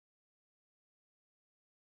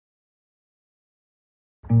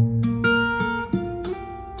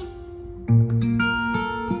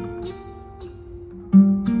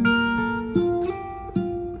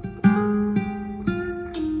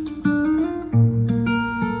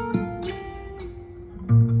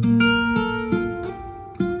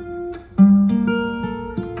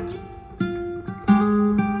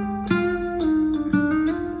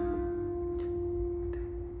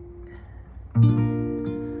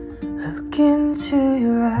Look into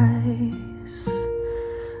your eyes,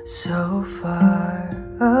 so far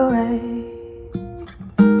away.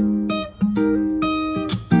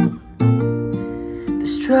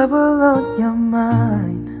 There's trouble on your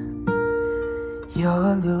mind,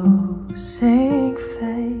 you're losing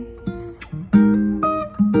faith.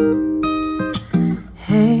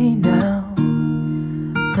 Hey now,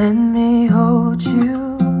 let me hold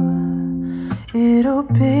you, it'll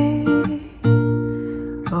be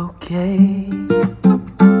okay,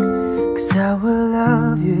 'cause I will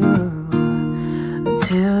love you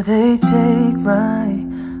until they take my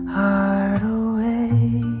heart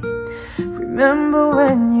away. Remember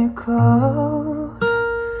when you called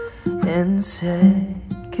and said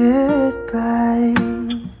goodbye?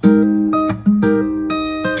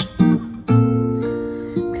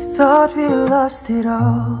 We thought we lost it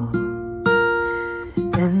all,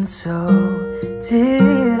 and so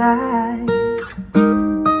did I.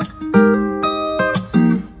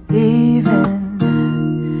 Even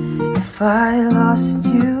if I lost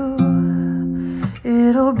you,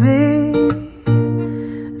 it'll be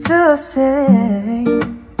the same,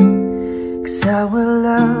 'cause I will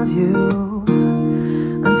love you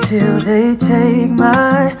until they take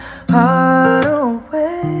my heart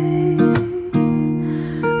away.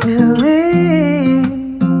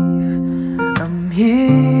 Believe I'm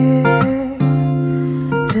here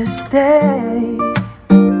to stay,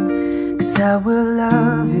 'cause I will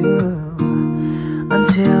love you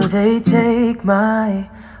until they take my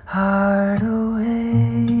heart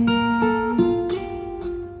away.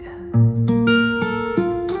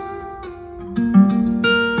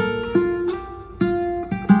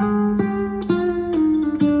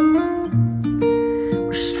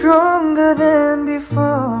 We're stronger than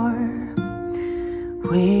before,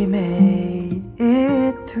 we made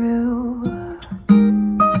it through.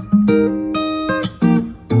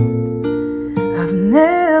 I've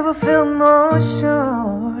never felt more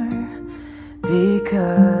sure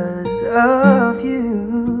because of you.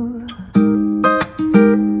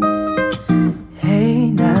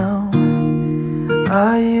 Hey now,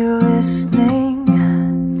 are you listening?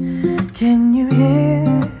 Can you hear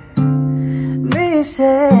me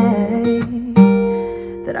say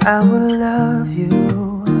that I will love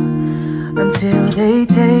you until they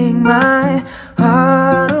take my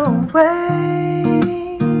heart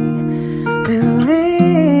away?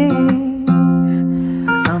 Believe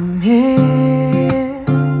I'm here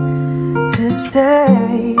to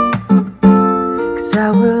stay, 'cause I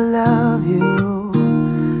will